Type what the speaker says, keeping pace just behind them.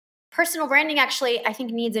Personal branding actually, I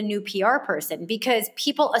think, needs a new PR person because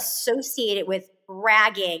people associate it with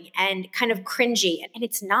bragging and kind of cringy, and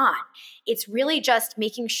it's not. It's really just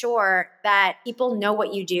making sure that people know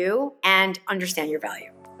what you do and understand your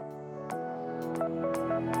value.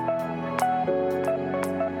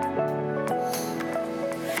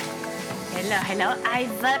 Hello. I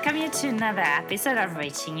welcome you to another episode of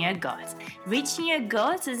Reaching Your Goals. Reaching Your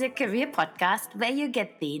Goals is a career podcast where you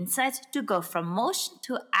get the insights to go from motion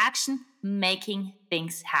to action, making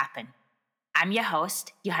things happen. I'm your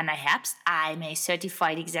host, Johanna Herbst. I'm a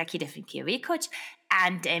certified executive and career coach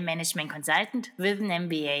and a management consultant with an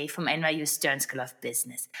MBA from NYU Stern School of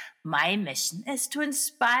Business. My mission is to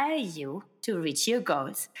inspire you to reach your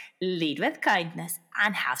goals, lead with kindness,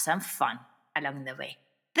 and have some fun along the way.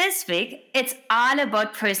 This week, it's all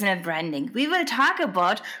about personal branding. We will talk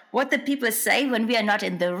about what the people say when we are not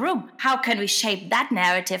in the room. How can we shape that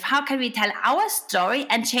narrative? How can we tell our story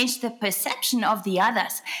and change the perception of the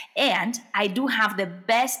others? And I do have the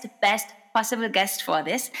best possible guest for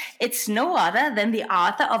this. It's no other than the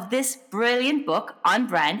author of this brilliant book on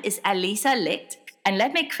brand is Aliza Licht. And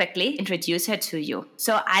let me quickly introduce her to you.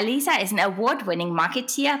 So Aliza is an award-winning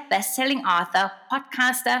marketeer, best-selling author,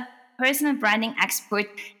 podcaster, personal branding expert,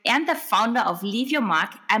 and the founder of Leave Your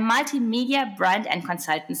Mark, a multimedia brand and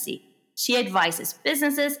consultancy. She advises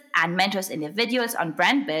businesses and mentors individuals on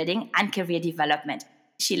brand building and career development.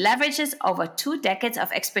 She leverages over 2 decades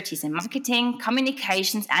of expertise in marketing,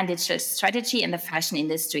 communications, and digital strategy in the fashion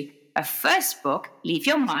industry. Her first book, Leave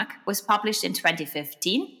Your Mark, was published in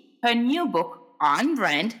 2015. Her new book, On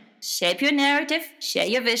Brand, Shape Your Narrative, Share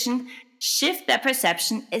Your Vision, Shift Their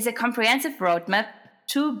Perception, is a comprehensive roadmap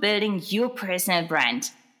to building your personal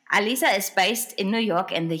brand. Aliza is based in New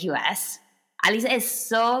York in the US. Aliza, it's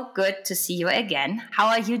so good to see you again. How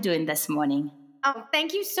are you doing this morning? Oh,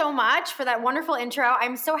 thank you so much for that wonderful intro.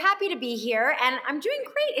 I'm so happy to be here, and I'm doing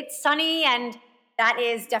great. It's sunny, and that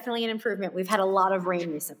is definitely an improvement. We've had a lot of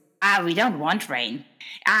rain recently. We don't want rain.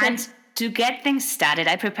 And to get things started,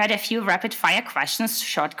 I prepared a few rapid-fire questions,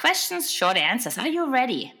 short answers. Are you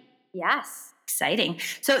ready? Yes. Exciting.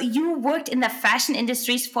 So you worked in the fashion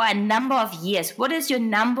industries for a number of years. What is your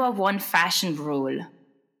number one fashion rule?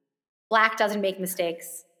 Black doesn't make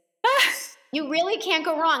mistakes. You really can't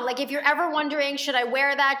go wrong. Like if you're ever wondering, should I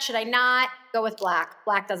wear that? Should I not? Go with black.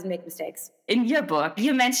 Black doesn't make mistakes. In your book,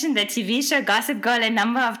 you mentioned the TV show Gossip Girl a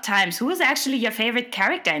number of times. Who is actually your favorite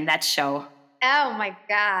character in that show? Oh my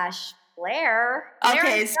gosh. Blair.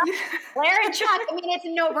 Okay. Blair and Chuck. I mean, it's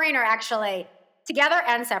a no-brainer actually. Together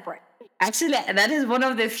and separate. Actually, that is one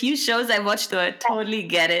of the few shows I watched to totally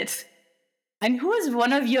get it. And who is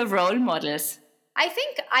one of your role models? I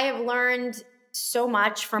think I have learned so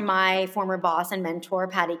much from my former boss and mentor,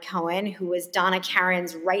 Patty Cohen, who was Donna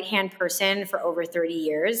Karan's right-hand person for over 30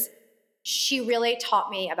 years. She really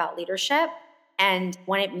taught me about leadership and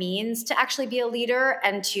what it means to actually be a leader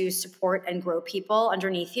and to support and grow people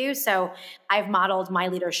underneath you. So I've modeled my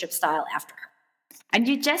leadership style after her. And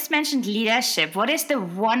you just mentioned leadership. What is the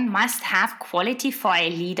one must-have quality for a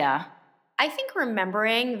leader? I think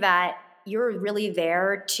remembering that you're really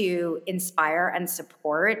there to inspire and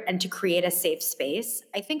support and to create a safe space.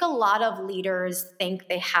 I think a lot of leaders think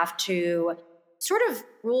they have to sort of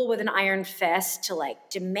rule with an iron fist to like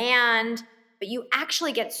demand, but you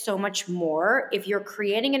actually get so much more if you're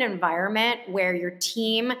creating an environment where your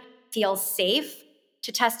team feels safe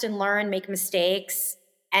to test and learn, make mistakes,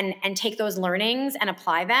 and take those learnings and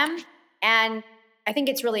apply them. And I think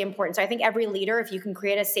it's really important. So I think every leader, if you can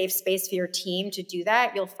create a safe space for your team to do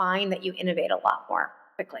that, you'll find that you innovate a lot more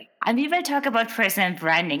quickly. And we will talk about personal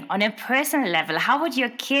branding. On a personal level, how would your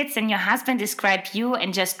kids and your husband describe you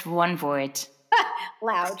in just one word?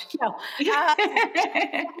 Loud. No.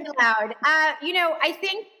 Loud.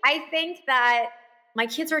 I think that my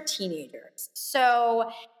kids are teenagers. So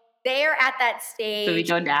they're at that stage. So we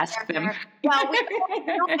don't ask them. Well, we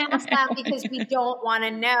don't ask them because we don't want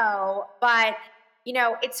to know. But,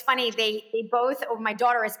 it's funny. They both, my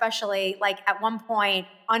daughter especially, like at one point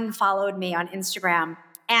unfollowed me on Instagram.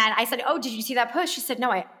 And I said, oh, did you see that post? She said,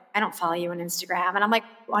 no, I don't follow you on Instagram. And I'm like,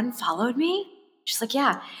 unfollowed me? She's like,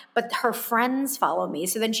 yeah. But her friends follow me.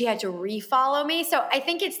 So then she had to refollow me. So I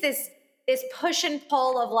think it's this push and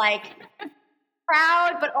pull of like,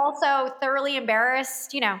 proud, but also thoroughly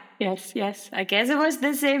embarrassed, Yes. I guess it was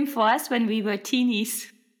the same for us when we were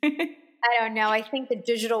teenies. I don't know. I think the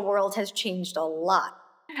digital world has changed a lot.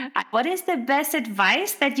 What is the best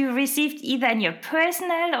advice that you received either in your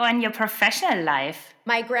personal or in your professional life?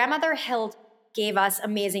 My grandmother Hild gave us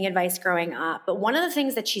amazing advice growing up, but one of the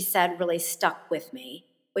things that she said really stuck with me,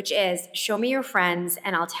 which is, show me your friends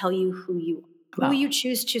and I'll tell you who you are. Who you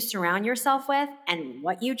choose to surround yourself with and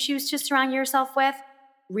what you choose to surround yourself with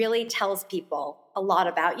really tells people a lot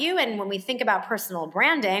about you. And when we think about personal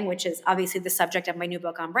branding, which is obviously the subject of my new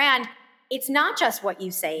book on brand, it's not just what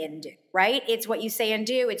you say and do, right? It's what you say and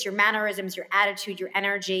do. It's your mannerisms, your attitude, your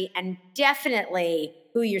energy, and definitely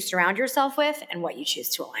who you surround yourself with and what you choose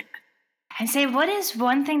to align with. And say, what is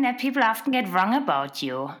one thing that people often get wrong about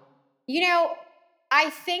you? I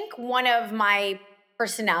think one of my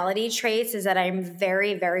personality traits is that I'm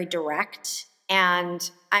very, very direct, and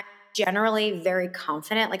I'm generally very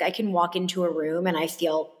confident. Like I can walk into a room and I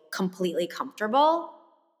feel completely comfortable.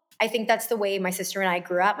 I think that's the way my sister and I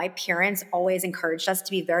grew up. My parents always encouraged us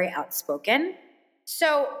to be very outspoken.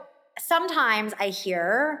 So sometimes I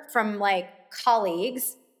hear from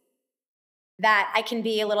colleagues that I can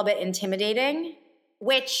be a little bit intimidating,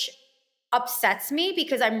 which upsets me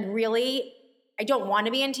because I don't want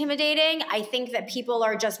to be intimidating. I think that people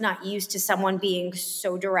are just not used to someone being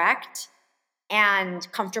so direct and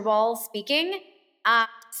comfortable speaking.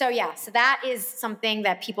 So that is something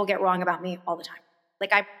that people get wrong about me all the time.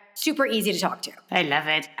 Like I'm super easy to talk to. I love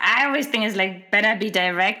it. I always think it's better be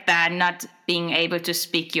direct than not being able to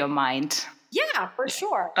speak your mind. Yeah, for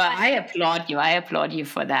sure. I applaud you. I applaud you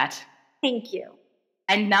for that. Thank you.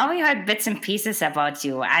 And now we heard bits and pieces about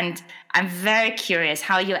you. And I'm very curious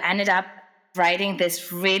how you ended up writing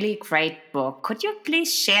this really great book. Could you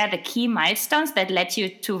please share the key milestones that led you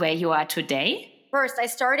to where you are today? First, I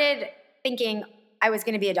started thinking I was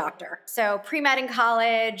going to be a doctor. So pre-med in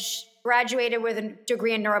college, graduated with a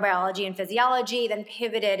degree in neurobiology and physiology, then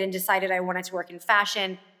pivoted and decided I wanted to work in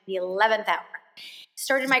fashion the 11th hour.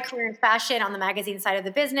 Started my career in fashion on the magazine side of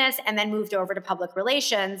the business and then moved over to public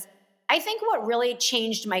relations. I think what really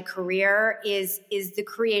changed my career is the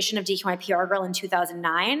creation of DQ My PR Girl in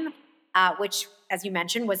 2009, which, as you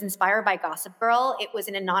mentioned, was inspired by Gossip Girl. It was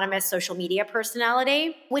an anonymous social media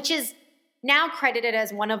personality, which is now credited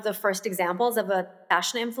as one of the first examples of a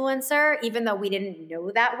fashion influencer, even though we didn't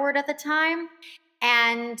know that word at the time.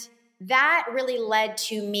 And that really led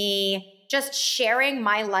to me just sharing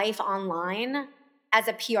my life online as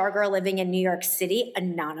a PR girl living in New York City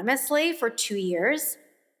anonymously for 2 years.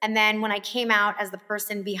 And then when I came out as the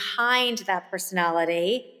person behind that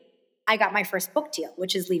personality, I got my first book deal,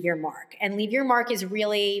 which is Leave Your Mark. And Leave Your Mark is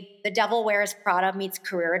really the Devil Wears Prada meets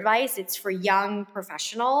career advice. It's for young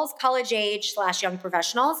professionals, college age / young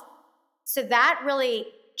professionals. So that really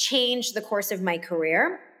changed the course of my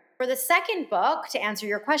career. For the second book, to answer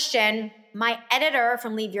your question, my editor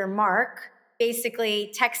from Leave Your Mark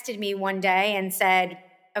basically texted me one day and said,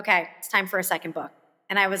 okay, it's time for a second book.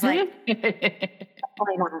 And I was like,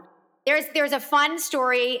 why not? There's a fun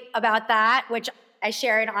story about that, which I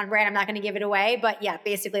shared on brand. I'm not going to give it away, but yeah,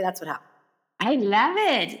 basically that's what happened. I love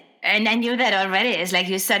it. And I knew that already. It's like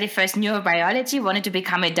you studied first neurobiology, wanted to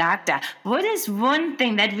become a doctor. What is one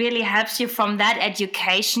thing that really helps you from that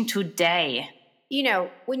education today?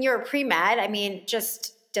 When you're a pre-med,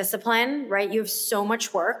 just discipline, right? You have so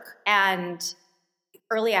much work and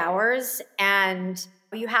early hours, and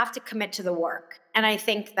you have to commit to the work. And I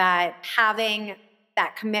think that having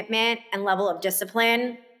that commitment and level of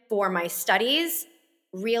discipline for my studies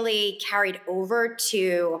really carried over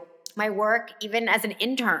to my work, even as an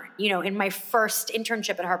intern, in my first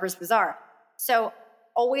internship at Harper's Bazaar. So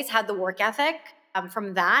always had the work ethic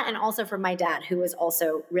from that, and also from my dad, who was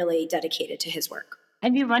also really dedicated to his work.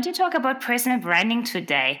 And we want to talk about personal branding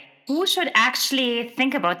today. Who should actually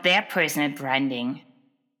think about their personal branding?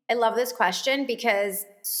 I love this question because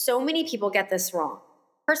so many people get this wrong.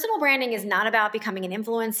 Personal branding is not about becoming an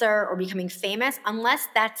influencer or becoming famous unless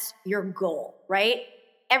that's your goal, right?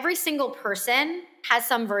 Every single person has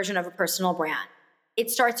some version of a personal brand. It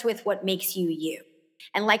starts with what makes you you.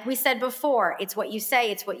 And like we said before, it's what you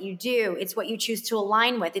say, it's what you do, it's what you choose to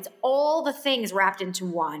align with. It's all the things wrapped into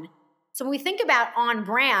one. So when we think about on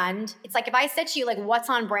brand, it's like if I said to you, what's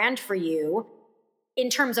on brand for you in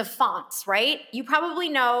terms of fonts, right? You probably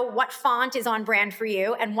know what font is on brand for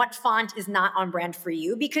you and what font is not on brand for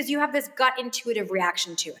you because you have this gut intuitive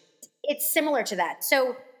reaction to it. It's similar to that.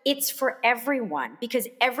 So it's for everyone because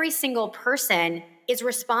every single person is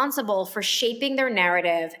responsible for shaping their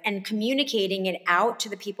narrative and communicating it out to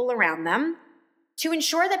the people around them to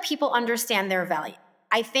ensure that people understand their value.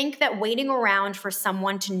 I think that waiting around for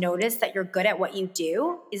someone to notice that you're good at what you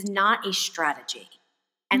do is not a strategy.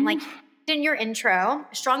 And like in your intro,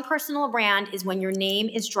 a strong personal brand is when your name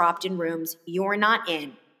is dropped in rooms you're not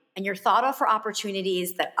in and you're thought of for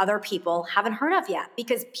opportunities that other people haven't heard of yet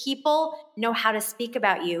because people know how to speak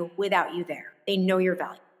about you without you there. They know your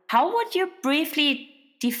value. How would you briefly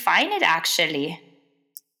define it actually?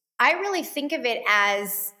 I really think of it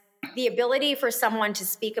as the ability for someone to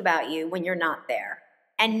speak about you when you're not there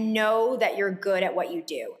and know that you're good at what you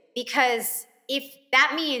do. Because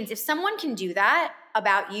if someone can do that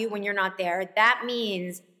about you when you're not there, that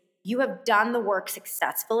means you have done the work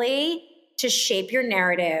successfully to shape your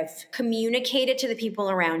narrative, communicate it to the people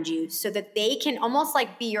around you so that they can almost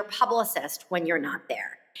like be your publicist when you're not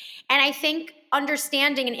there. And I think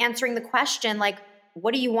understanding and answering the question, like,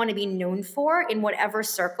 what do you want to be known for in whatever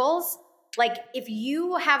circles? Like, if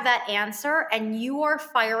you have that answer and you are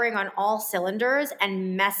firing on all cylinders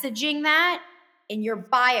and messaging that in your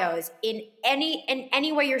bios, in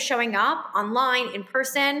any way you're showing up, online, in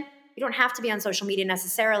person, you don't have to be on social media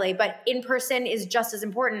necessarily, but in person is just as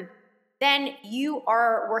important, then you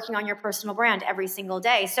are working on your personal brand every single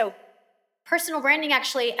day. So personal branding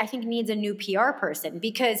actually, I think, needs a new PR person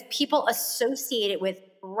because people associate it with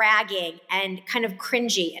bragging and kind of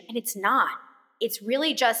cringy, and it's not. It's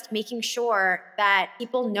really just making sure that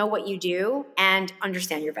people know what you do and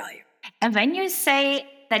understand your value. And when you say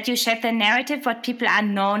that you shape the narrative, what people are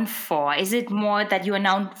known for, is it more that you are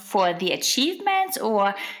known for the achievements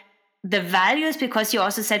or the values? Because you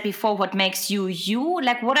also said before, what makes you you?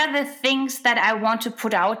 Like, what are the things that I want to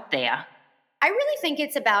put out there? I really think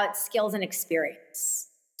it's about skills and experience.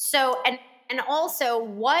 So, and also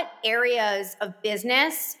what areas of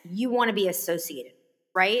business you want to be associated with,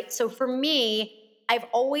 right? So for me, I've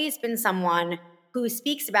always been someone who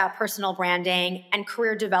speaks about personal branding and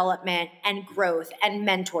career development and growth and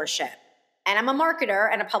mentorship. And I'm a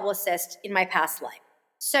marketer and a publicist in my past life.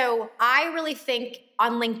 So I really think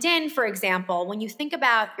on LinkedIn, for example, when you think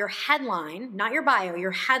about your headline, not your bio,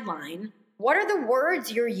 your headline, what are the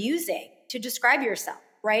words you're using to describe yourself,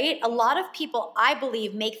 right? A lot of people, I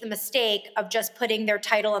believe, make the mistake of just putting their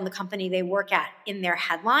title and the company they work at in their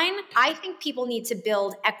headline. I think people need to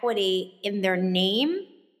build equity in their name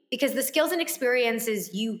because the skills and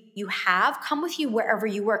experiences you have come with you wherever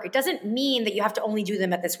you work. It doesn't mean that you have to only do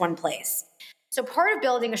them at this one place. So part of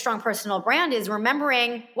building a strong personal brand is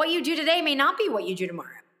remembering what you do today may not be what you do tomorrow.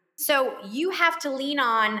 So you have to lean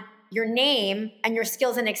on your name and your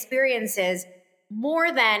skills and experiences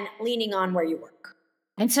more than leaning on where you work.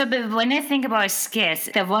 And so, but when I think about skills,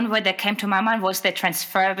 the one word that came to my mind was the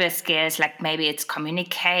transferable skills, like maybe it's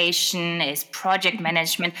communication, it's project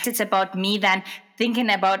management. It's about me then thinking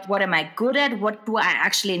about what am I good at, what do I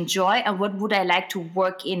actually enjoy, and what would I like to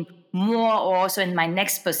work in more or also in my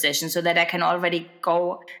next position so that I can already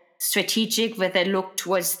go strategic with a look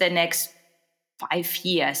towards the next 5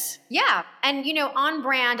 years. Yeah. And, on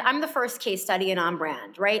brand, I'm the first case study in on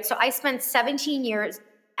brand, right? So I spent 17 years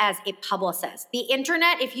as a publicist. The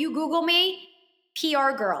internet, if you Google me,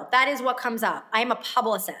 PR girl, that is what comes up. I'm a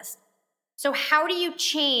publicist. So how do you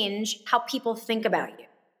change how people think about you?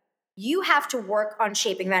 You have to work on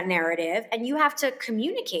shaping that narrative and you have to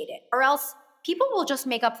communicate it, or else people will just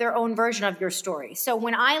make up their own version of your story. So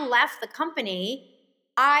when I left the company,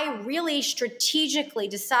 I really strategically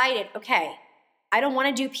decided, okay, I don't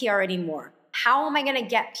want to do PR anymore. How am I going to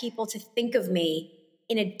get people to think of me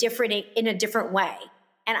in a different way?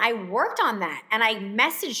 And I worked on that and I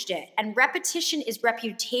messaged it. And repetition is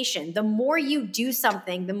reputation. The more you do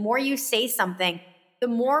something, the more you say something, the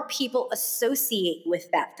more people associate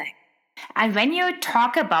with that thing. And when you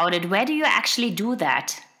talk about it, where do you actually do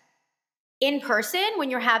that? In person, when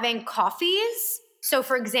you're having coffees. So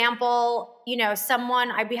for example,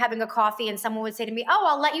 I'd be having a coffee and someone would say to me, "Oh,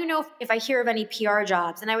 I'll let you know if I hear of any PR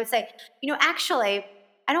jobs." And I would say, actually,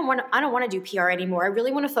 I don't want to do PR anymore. I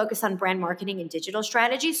really want to focus on brand marketing and digital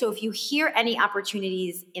strategy. So if you hear any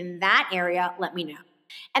opportunities in that area, let me know.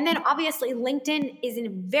 And then obviously LinkedIn is a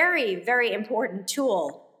very, very important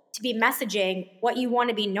tool to be messaging what you want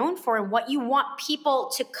to be known for and what you want people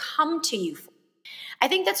to come to you for. I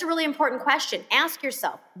think that's a really important question. Ask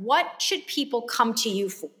yourself, what should people come to you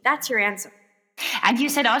for? That's your answer. And you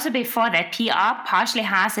said also before that PR partially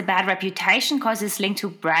has a bad reputation because it's linked to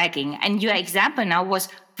bragging. And your example now was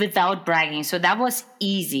without bragging. So that was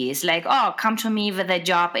easy. It's like, oh, come to me with a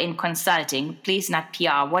job in consulting, please, not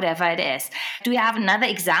PR, whatever it is. Do you have another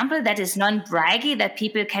example that is non-braggy that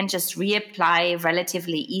people can just reapply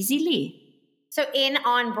relatively easily? So in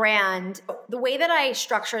On Brand, the way that I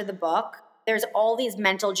structure the book, there's all these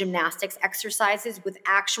mental gymnastics exercises with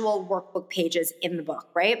actual workbook pages in the book,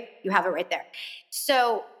 right? You have it right there.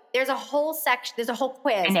 So there's a whole section, there's a whole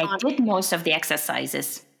quiz. And I did most of the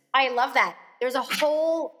exercises. I love that. There's a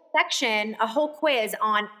whole section, a whole quiz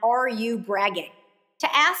on, are you bragging?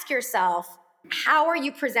 To ask yourself, how are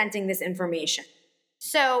you presenting this information?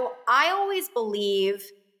 So I always believe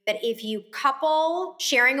that if you couple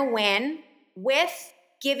sharing a win with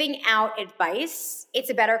giving out advice,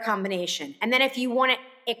 it's a better combination. And then if you want to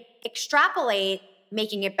extrapolate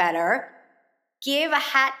making it better, give a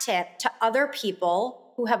hat tip to other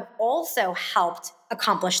people who have also helped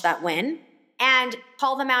accomplish that win, and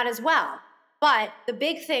call them out as well. But the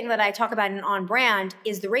big thing that I talk about in On Brand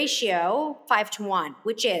is the ratio 5-1,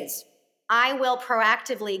 which is I will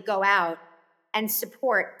proactively go out and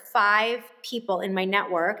support 5 people in my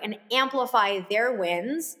network and amplify their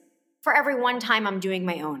wins for every one time I'm doing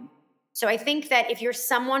my own. So I think that if you're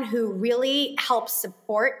someone who really helps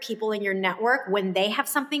support people in your network when they have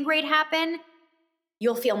something great happen,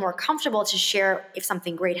 you'll feel more comfortable to share if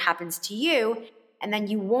something great happens to you. And then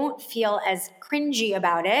you won't feel as cringy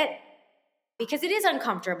about it because it is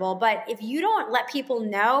uncomfortable. But if you don't let people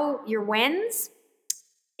know your wins,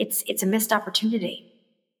 it's a missed opportunity.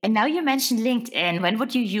 And now you mentioned LinkedIn. When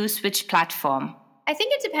would you use which platform? I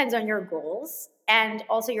think it depends on your goals and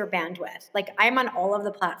also your bandwidth. Like I'm on all of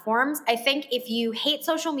the platforms. I think if you hate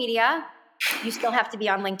social media, you still have to be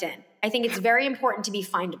on LinkedIn. I think it's very important to be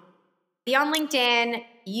findable. Be on LinkedIn.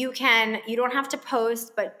 You don't have to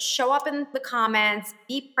post, but show up in the comments,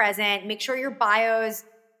 be present, make sure your bios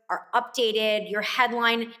are updated, your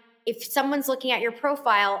headline. If someone's looking at your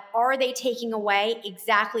profile, are they taking away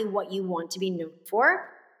exactly what you want to be known for?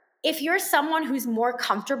 If you're someone who's more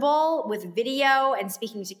comfortable with video and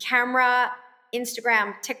speaking to camera,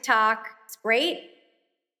 Instagram, TikTok, it's great.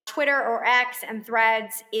 Twitter or X and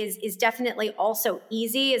Threads is definitely also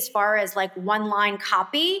easy as far as like one line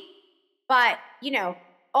copy. But,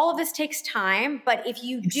 all of this takes time. But if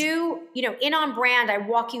you do, in On Brand, I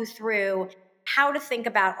walk you through how to think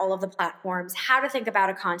about all of the platforms, how to think about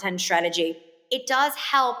a content strategy. It does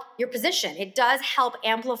help your position. It does help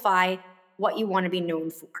amplify what you want to be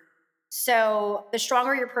known for. So the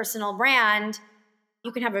stronger your personal brand,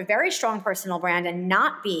 you can have a very strong personal brand and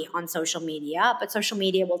not be on social media, but social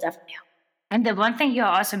media will definitely help. And the one thing you're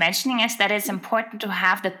also mentioning is that it's important to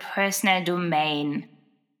have the personal domain.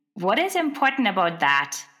 What is important about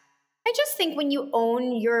that? I just think when you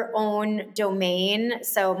own your own domain,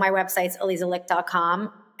 so my website's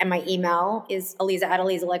alizalicht.com and my email is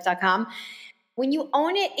aliza@alizalicht.com. When you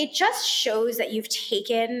own it, it just shows that you've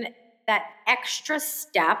taken that extra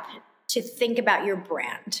step to think about your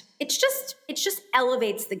brand. It just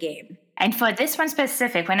elevates the game. And for this one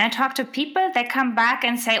specific, when I talk to people, they come back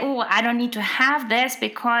and say, oh, I don't need to have this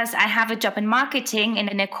because I have a job in marketing and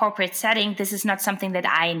in a corporate setting. This is not something that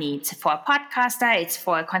I need. For a podcaster, it's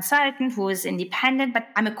for a consultant who is independent, but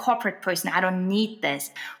I'm a corporate person. I don't need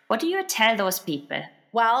this. What do you tell those people?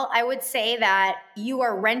 Well, I would say that you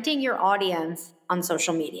are renting your audience on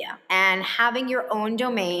social media, and having your own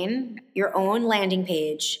domain, your own landing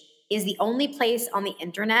page is the only place on the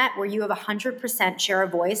internet where you have 100% share of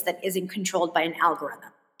voice that isn't controlled by an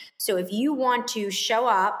algorithm. So if you want to show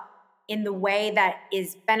up in the way that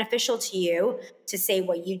is beneficial to you, to say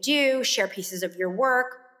what you do, share pieces of your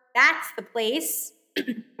work, that's the place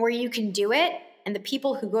where you can do it, and the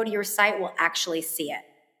people who go to your site will actually see it.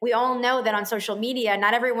 We all know that on social media,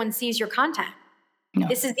 not everyone sees your content. No.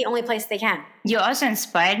 This is the only place they can. You also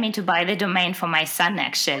inspired me to buy the domain for my son,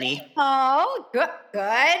 actually. Oh, good.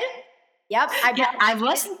 Yep. I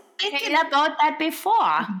wasn't thinking about that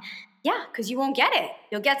before. Yeah, because you won't get it.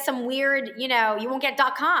 You'll get some weird, you won't get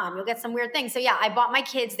 .com. You'll get some weird things. So yeah, I bought my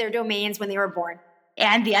kids their domains when they were born.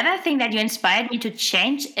 And the other thing that you inspired me to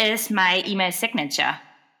change is my email signature.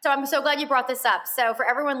 So I'm so glad you brought this up. So for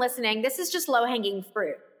everyone listening, this is just low-hanging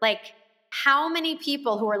fruit. Like, how many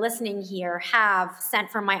people who are listening here have sent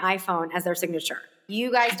from my iPhone as their signature? You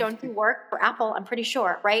guys don't do work for Apple, I'm pretty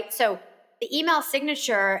sure, right? So the email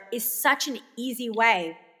signature is such an easy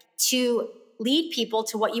way to lead people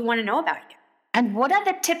to what you want to know about you. And what are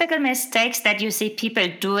the typical mistakes that you see people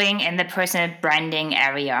doing in the personal branding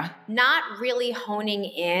area? Not really honing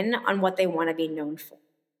in on what they want to be known for.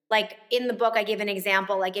 Like in the book, I give an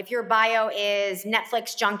example. Like if your bio is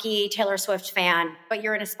Netflix junkie, Taylor Swift fan, but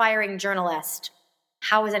you're an aspiring journalist,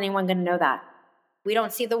 how is anyone going to know that? We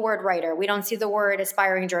don't see the word writer. We don't see the word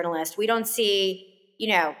aspiring journalist. We don't see,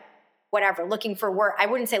 whatever, looking for work. I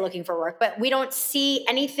wouldn't say looking for work, but we don't see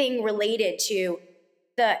anything related to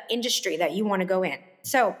the industry that you want to go in.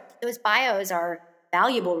 So those bios are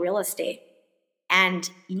valuable real estate. And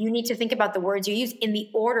you need to think about the words you use in the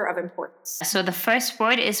order of importance. So the first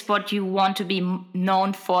word is what you want to be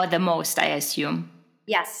known for the most, I assume.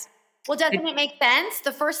 Yes. Well, doesn't it make sense?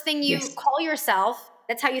 The first thing you call yourself,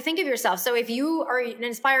 that's how you think of yourself. So if you are an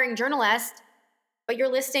aspiring journalist, but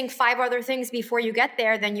you're listing 5 other things before you get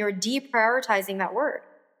there, then you're deprioritizing that word.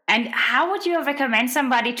 And how would you recommend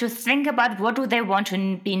somebody to think about what do they want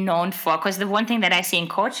to be known for? Because the one thing that I see in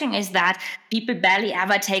coaching is that people barely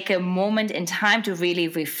ever take a moment in time to really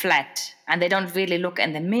reflect, and they don't really look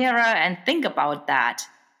in the mirror and think about that.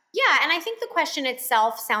 Yeah, and I think the question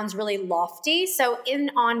itself sounds really lofty. So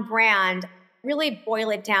in On Brand, really boil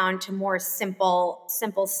it down to more simple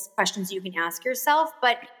questions you can ask yourself,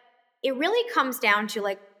 but it really comes down to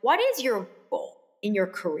like, what is your goal in your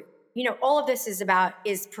career? All of this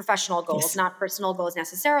is professional goals, Yes. not personal goals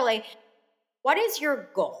necessarily. What is your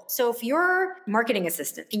goal? So if you're a marketing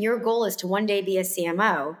assistant and your goal is to one day be a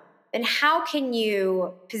CMO, then how can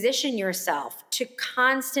you position yourself to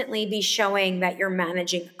constantly be showing that you're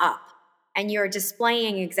managing up and you're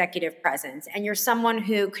displaying executive presence and you're someone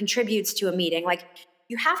who contributes to a meeting? Like,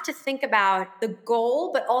 you have to think about the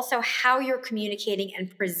goal, but also how you're communicating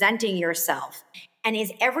and presenting yourself. And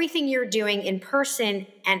is everything you're doing in person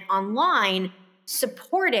and online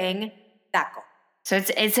supporting that goal? So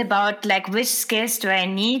it's about like which skills do I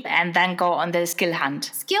need, and then go on the skill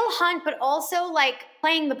hunt. Skill hunt, but also like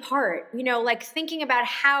playing the part, like thinking about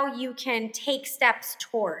how you can take steps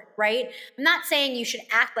toward, right? I'm not saying you should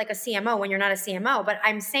act like a CMO when you're not a CMO, but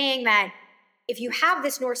I'm saying that if you have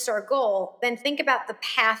this North Star goal, then think about the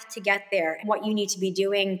path to get there and what you need to be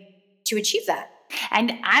doing to achieve that.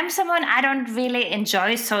 And I'm someone, I don't really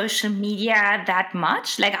enjoy social media that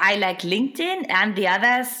much. Like I like LinkedIn, and the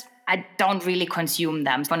others, I don't really consume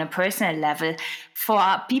them on a personal level.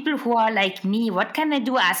 For people who are like me, what can they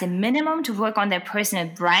do as a minimum to work on their personal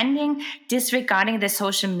branding, disregarding the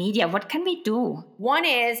social media? What can we do? One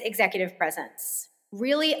is executive presence,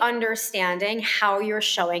 really understanding how you're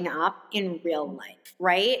showing up in real life,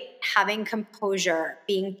 right? Having composure,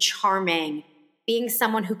 being charming, being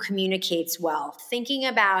someone who communicates well, thinking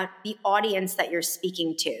about the audience that you're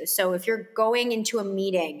speaking to. So if you're going into a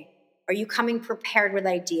meeting, are you coming prepared with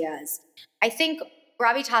ideas? I think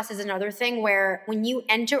gravitas is another thing where when you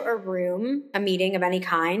enter a room, a meeting of any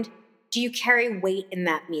kind, do you carry weight in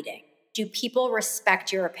that meeting? Do people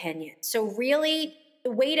respect your opinion? So really,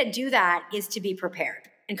 the way to do that is to be prepared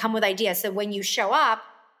and come with ideas. So when you show up,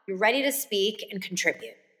 you're ready to speak and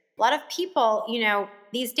contribute. A lot of people,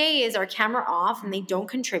 these days are camera off and they don't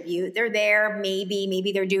contribute. They're there,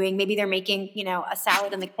 maybe they're making, a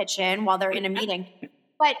salad in the kitchen while they're in a meeting.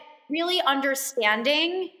 But really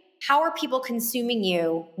understanding how are people consuming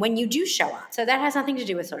you when you do show up. So that has nothing to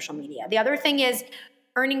do with social media. The other thing is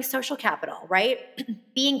earning social capital, right?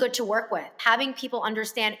 Being good to work with, having people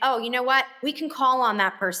understand, oh, you know what? We can call on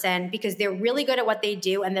that person because they're really good at what they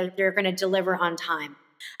do and they're going to deliver on time.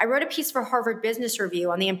 I wrote a piece for Harvard Business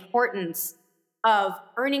Review on the importance of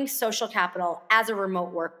earning social capital as a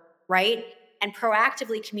remote worker, right? And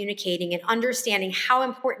proactively communicating and understanding how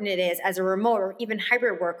important it is as a remote or even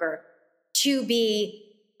hybrid worker to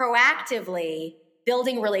be proactively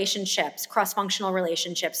building relationships, cross-functional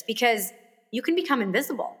relationships, because you can become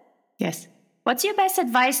invisible. Yes. What's your best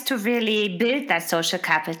advice to really build that social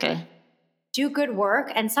capital? Do good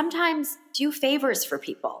work and sometimes do favors for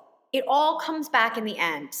people. It all comes back in the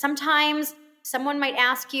end. Sometimes someone might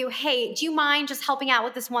ask you, hey, do you mind just helping out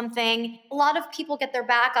with this one thing? A lot of people get their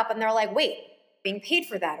back up and they're like, wait, being paid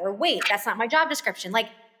for that, or wait, that's not my job description. Like,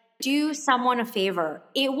 do someone a favor.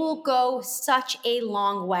 It will go such a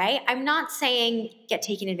long way. I'm not saying get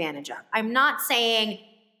taken advantage of. I'm not saying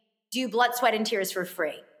do blood, sweat, and tears for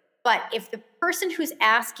free. But if the person who's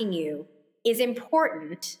asking you is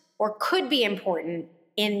important or could be important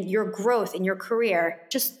in your growth, in your career,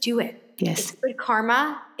 just do it. Yes. It's good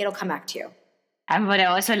karma. It'll come back to you. And what I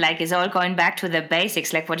also like is all going back to the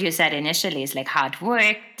basics, like what you said initially, is like hard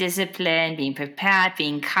work, discipline, being prepared,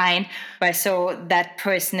 being kind. But so that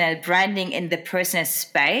personal branding in the personal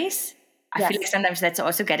space, I feel like sometimes that's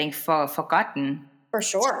also getting forgotten. For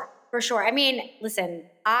sure. For sure. I mean, listen,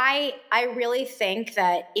 I really think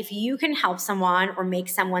that if you can help someone or make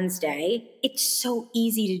someone's day, it's so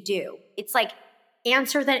easy to do. It's like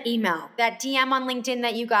answer that email, that DM on LinkedIn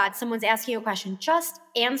that you got, someone's asking you a question, just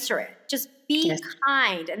answer it. Just be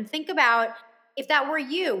kind and think about if that were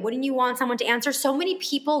you, wouldn't you want someone to answer? So many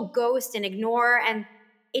people ghost and ignore, and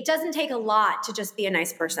it doesn't take a lot to just be a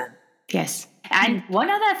nice person. Yes. And one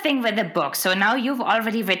other thing with the book. So now you've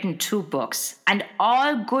already written 2 books, and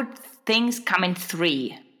all good things come in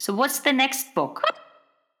 3. So what's the next book?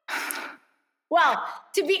 Well,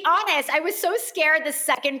 to be honest, I was so scared the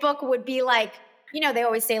second book would be like, they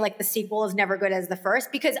always say like the sequel is never good as the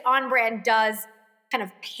first, because On Brand does kind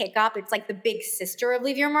of pick up. It's like the big sister of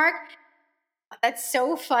Leave Your Mark. That's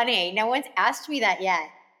so funny. No one's asked me that yet.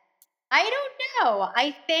 I don't know.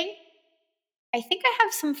 I think I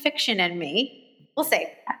have some fiction in me. We'll see.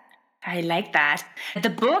 I like that. The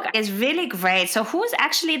book is really great. So, who's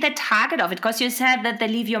actually the target of it? Because you said that the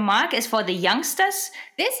Leave Your Mark is for the youngsters.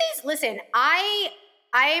 Listen,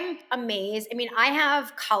 I'm amazed. I mean, I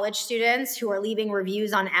have college students who are leaving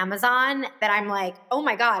reviews on Amazon that I'm like, oh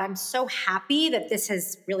my God, I'm so happy that this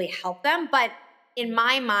has really helped them. But in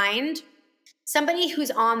my mind, somebody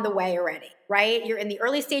who's on the way already, right? You're in the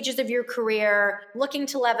early stages of your career, looking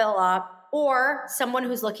to level up, or someone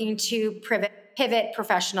who's looking to pivot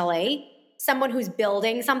professionally, someone who's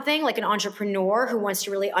building something like an entrepreneur who wants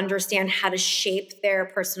to really understand how to shape their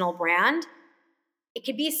personal brand. It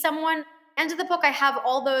could be someone, end of the book, I have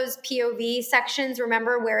all those POV sections,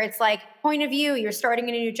 remember, where it's like, point of view, you're starting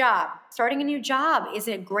in a new job. Starting a new job is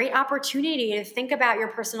a great opportunity to think about your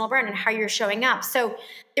personal brand and how you're showing up. So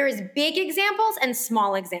there's big examples and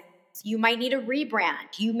small examples. You might need a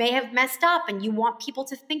rebrand. You may have messed up and you want people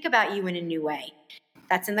to think about you in a new way.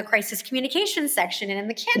 That's in the crisis communication section and in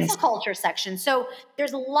the cancel culture section. So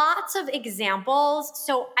there's lots of examples.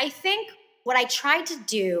 So I think what I try to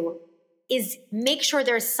do is make sure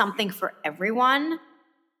there's something for everyone.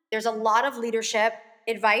 There's a lot of leadership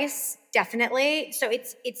advice, definitely. So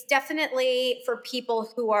it's definitely for people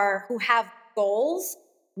who have goals,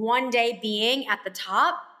 one day being at the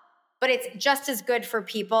top, but it's just as good for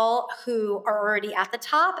people who are already at the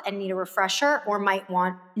top and need a refresher or might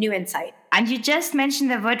want new insight. And you just mentioned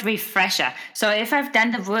the word refresher. So if I've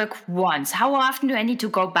done the work once, how often do I need to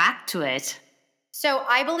go back to it? So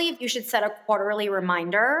I believe you should set a quarterly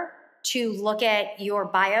reminder to look at your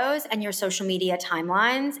bios and your social media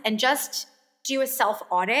timelines and just do a self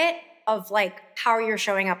audit of like how you're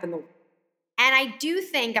showing up in the world. And I do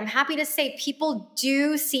think, I'm happy to say, people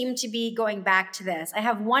do seem to be going back to this. I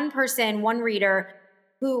have one person, one reader,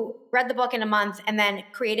 who read the book in a month and then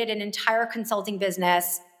created an entire consulting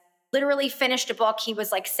business, literally finished a book he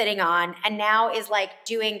was like sitting on, and now is like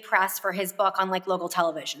doing press for his book on like local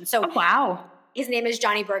television. So, oh, wow. His name is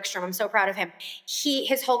Johnny Bergstrom. I'm so proud of him.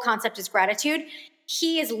 His whole concept is gratitude.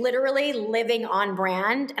 He is literally living on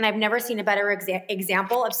brand. And I've never seen a better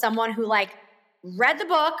example of someone who like read the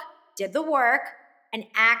book, did the work, and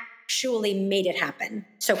actually made it happen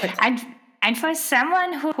so quickly. And for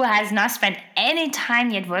someone who has not spent any time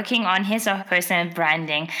yet working on his or her personal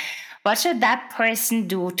branding, what should that person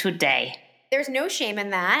do today? There's no shame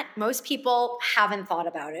in that. Most people haven't thought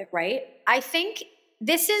about it, right? I think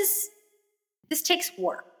this takes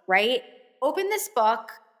work, right? Open this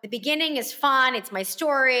book. The beginning is fun. It's my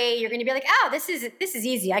story. You're going to be like, oh, this is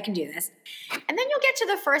easy. I can do this. And then you'll get to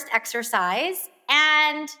the first exercise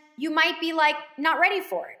and you might be like not ready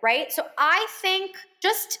for it, right? So I think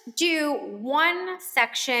just do one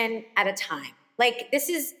section at a time. Like this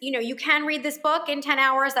is, you can read this book in 10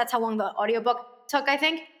 hours. That's how long the audiobook took, I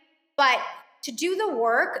think. But to do the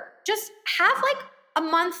work, just have like a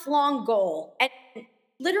month-long goal and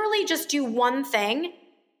literally just do one thing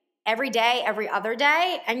every day, every other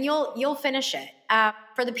day, and you'll finish it.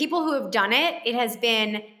 For the people who have done it, it has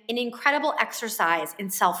been an incredible exercise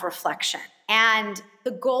in self-reflection. And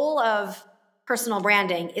the goal of personal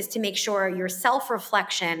branding is to make sure your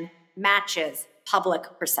self-reflection matches public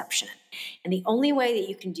perception. And the only way that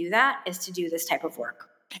you can do that is to do this type of work.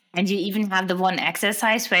 And you even have the one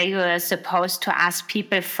exercise where you're supposed to ask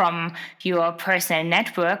people from your personal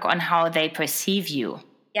network on how they perceive you.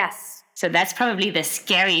 Yes. So that's probably the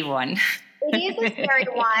scary one. It is a scary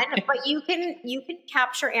one, but you can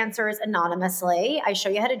capture answers anonymously. I show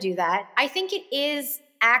you how to do that. I think it is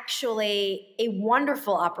actually a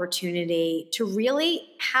wonderful opportunity to really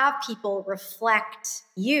have people reflect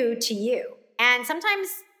you to you. And sometimes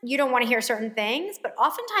you don't want to hear certain things, but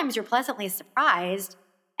oftentimes you're pleasantly surprised.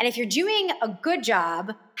 And if you're doing a good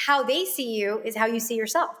job, how they see you is how you see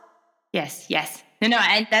yourself. Yes. No,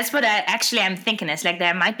 and that's what I'm thinking. It's like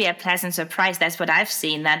there might be a pleasant surprise. That's what I've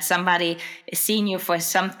seen, that somebody is seeing you for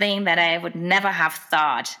something that I would never have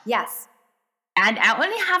thought. Yes. And I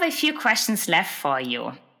only have a few questions left for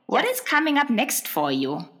you. What is coming up next for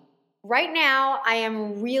you? Right now, I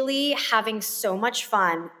am really having so much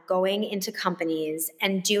fun going into companies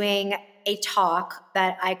and doing a talk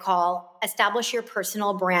that I call Establish Your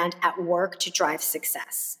Personal Brand at Work to Drive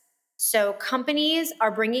Success. So companies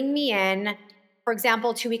are bringing me in. For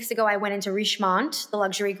example, 2 weeks ago, I went into Richemont, the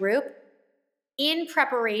luxury group, in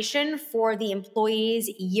preparation for the employees'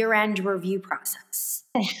 year-end review process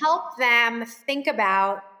to help them think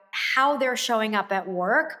about how they're showing up at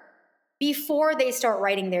work before they start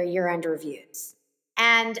writing their year-end reviews.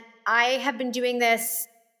 And I have been doing this,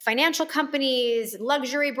 financial companies,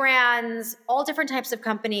 luxury brands, all different types of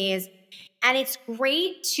companies. And it's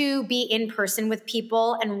great to be in person with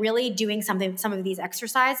people and really doing some of these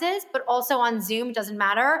exercises, but also on Zoom, doesn't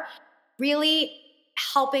matter. really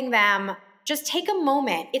helping them just take a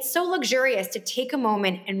moment. It's so luxurious to take a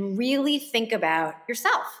moment and really think about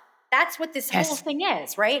yourself. That's what this whole thing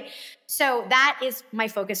is, right? So that is my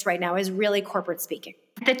focus right now, is really corporate speaking.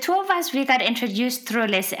 The two of us, we got introduced through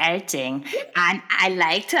Liz Elting. And I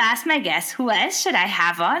like to ask my guests, who else should I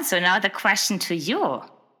have on? So now the question to you.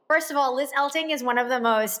 First of all, Liz Elting is one of the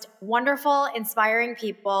most wonderful, inspiring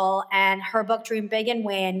people. And her book, Dream Big and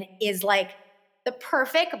Win, is like the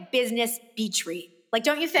perfect business beach read. Like,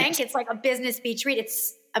 don't you think? It's like a business beach read.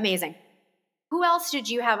 It's amazing. Who else did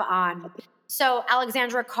you have on? So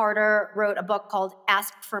Alexandra Carter wrote a book called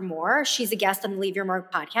Ask for More. She's a guest on the Leave Your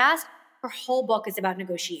Mark podcast. Her whole book is about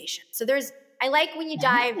negotiation. So I like when you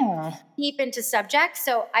dive deep into subjects.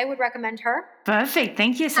 So I would recommend her. Perfect.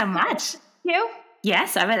 Thank you so much. You?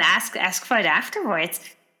 Yes, I will ask for it afterwards.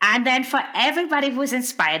 And then for everybody who's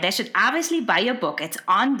inspired, they should obviously buy your book. It's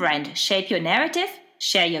on brand. Shape your narrative,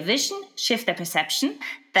 share your vision, shift their perception.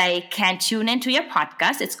 They can tune into your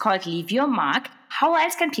podcast. It's called Leave Your Mark. How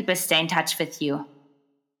else can people stay in touch with you?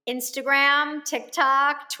 Instagram,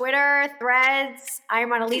 TikTok, Twitter, Threads.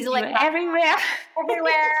 I'm on Aliza Licht. Everywhere.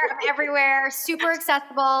 I'm everywhere. Super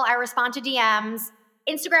accessible. I respond to DMs.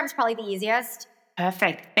 Instagram is probably the easiest.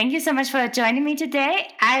 Perfect. Thank you so much for joining me today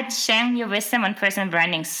and sharing your wisdom on personal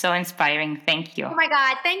branding. So inspiring. Thank you. Oh my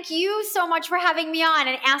God. Thank you so much for having me on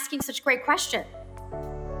and asking such great questions.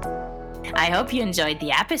 I hope you enjoyed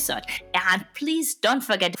the episode. And please don't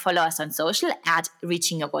forget to follow us on social at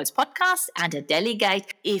Reaching Your Goals Podcast and at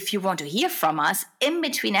Delegate. If you want to hear from us in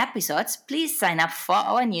between episodes, please sign up for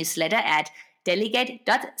our newsletter at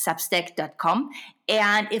delegate.substack.com.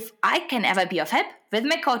 And if I can ever be of help with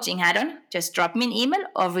my coaching hat on, just drop me an email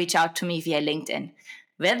or reach out to me via LinkedIn.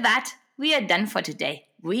 With that, we are done for today.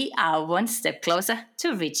 We are one step closer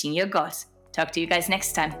to reaching your goals. Talk to you guys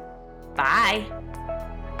next time. Bye.